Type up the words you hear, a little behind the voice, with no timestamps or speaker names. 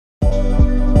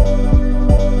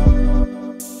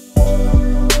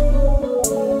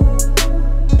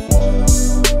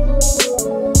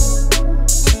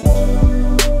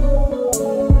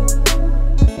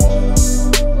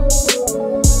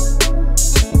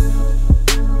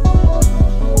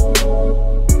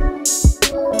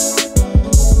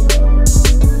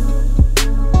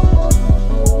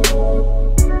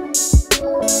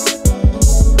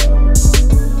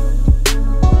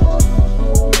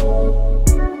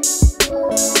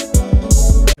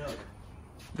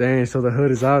Dang, so the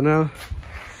hood is out now.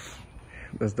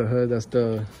 That's the hood. That's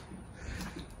the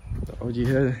OG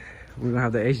hood. We're gonna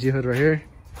have the HG hood right here.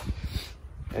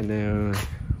 And then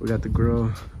we got the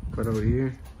grill right over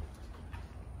here.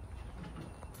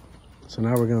 So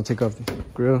now we're gonna take off the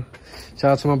grill.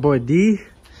 Shout out to my boy D.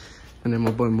 And then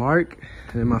my boy Mark.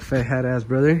 And then my fat hat ass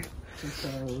brother.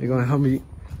 They're gonna help me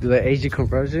do the HG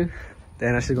conversion.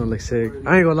 Damn, that shit gonna look sick.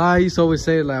 I ain't gonna lie, I used to always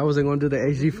say like I wasn't gonna do the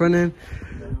HG front end.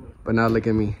 But now look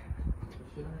at me.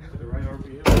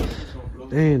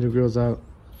 Damn, the grill's out.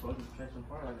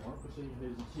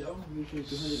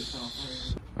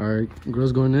 Alright,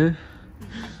 grill's going in.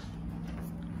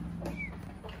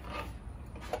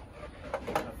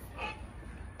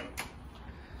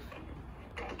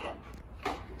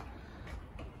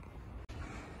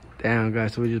 Damn,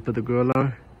 guys, so we just put the grill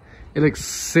on. It looks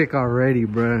sick already,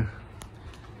 bruh.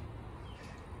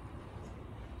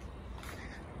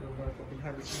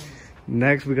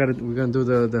 Next, we're gonna do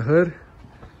the hood.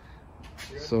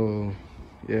 So,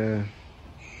 yeah.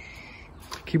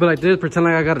 Keep it like this. Pretend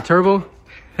like I got a turbo.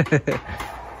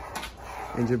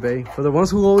 Engine bay. For the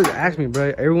ones who always ask me,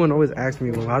 bro. Everyone always asks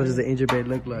me, well, how does the engine bay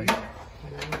look like?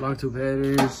 Long tube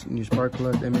headers, new spark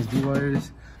plug, MSD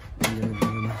wires. And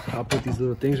then I'll put these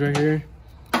little things right here,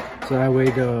 so that way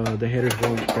the headers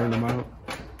won't burn them out.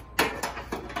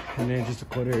 And then just a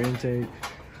quarter intake.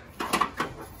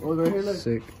 Oh, right here, look.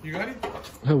 Sick. You got it?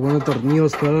 One of the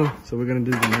tornillos fell, so we're gonna do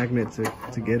the magnet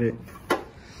to get it.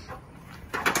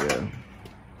 Yeah.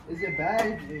 Is it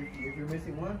bad if you're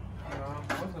missing one?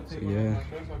 So yeah.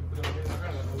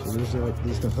 So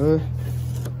this is the hood,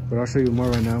 but I'll show you more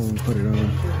right now when we put it on.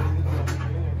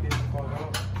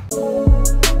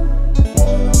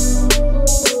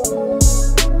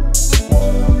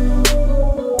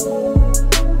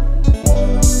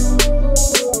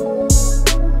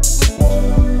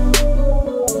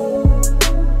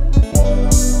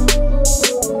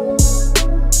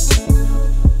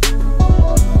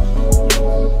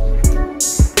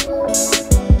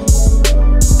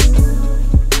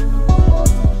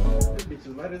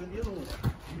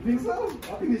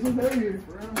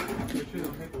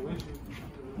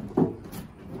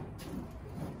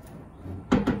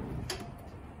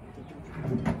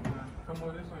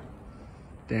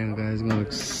 Damn, guys, it's gonna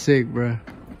look sick, bro.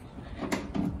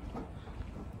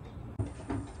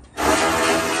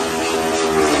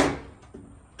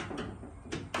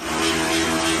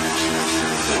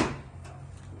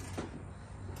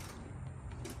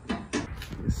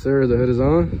 Yes, sir, the hood is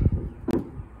on.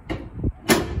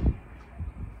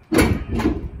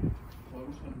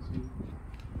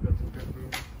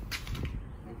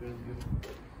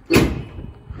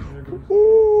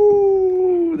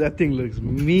 Ooh, that thing looks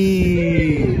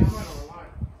mean.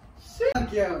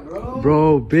 Yeah, bro.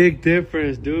 Bro, big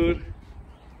difference, dude.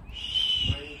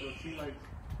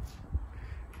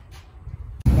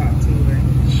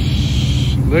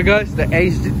 Look, guys, the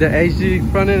HG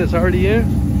front end is already in.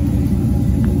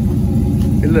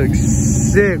 It looks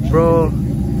sick, bro.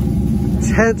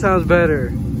 10 times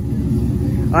better.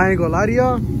 I ain't gonna lie to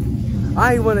y'all.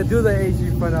 I ain't wanna do the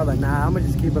HG front. I was like, nah, I'm gonna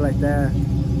just keep it like that.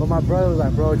 But my brother was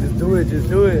like, bro, just do it, just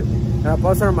do it. And I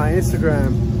posted on my Instagram,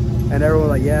 and everyone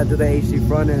was like, yeah, do the HG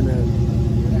front end.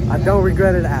 And I don't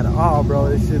regret it at all, bro.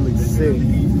 This shit looks sick.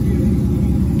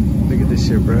 Look at this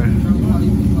shit, bro.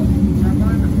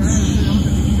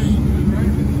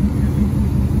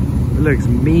 It looks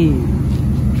mean.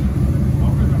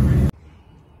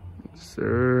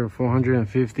 Sir,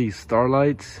 450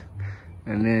 Starlights.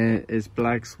 And then it's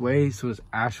black suede, so it's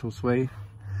actual suede.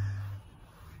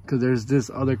 Because there's this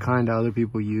other kind that other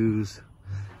people use.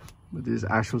 But this is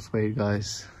actual suede,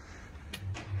 guys.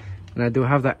 And I do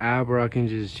have the app where I can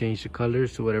just change the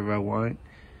colors to whatever I want.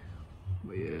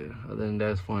 But yeah, other than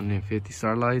that, it's 450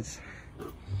 Starlights.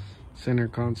 Center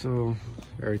console,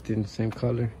 everything the same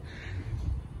color.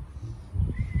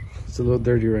 It's a little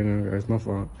dirty right now, guys. My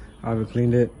fault. I haven't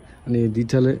cleaned it. I need to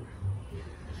detail it.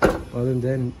 Other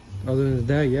than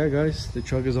that, yeah, guys, the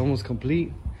truck is almost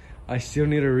complete. I still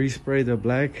need to respray the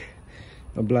black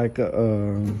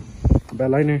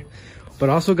bed liner. But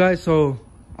also, guys, so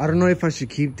I don't know if I should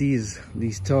keep these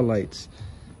tail lights.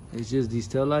 It's just these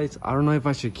tail lights. I don't know if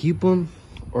I should keep them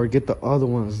or get the other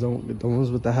ones. The ones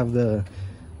with that have the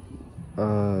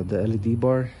LED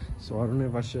bar. So I don't know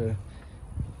if I should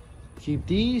keep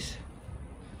these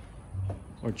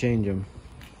or change them.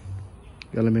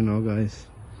 Y'all let me know, guys.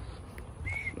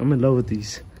 I'm in love with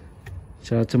these.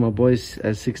 Shout out to my boys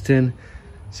at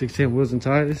 610 wheels and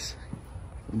tires.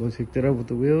 My boys hooked it up with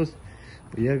the wheels.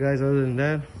 But yeah, guys, other than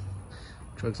that,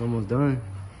 truck's almost done.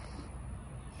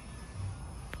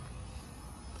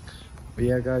 But But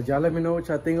yeah, guys, y'all let me know what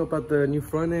y'all think about the new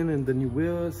front end and the new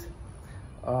wheels.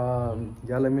 Y'all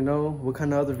let me know what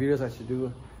kind of other videos I should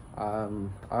do.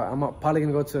 I'm probably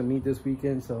gonna go to a meet this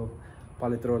weekend, so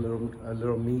probably throw a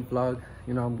little meet vlog.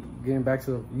 You know, I'm getting back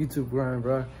to the YouTube grind,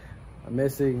 bro. I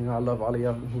miss it. You know, I love all of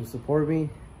y'all who support me.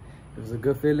 It was a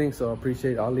good feeling, so I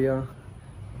appreciate all of y'all.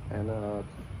 And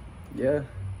yeah,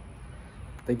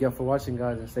 thank y'all for watching,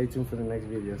 guys, and stay tuned for the next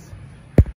videos.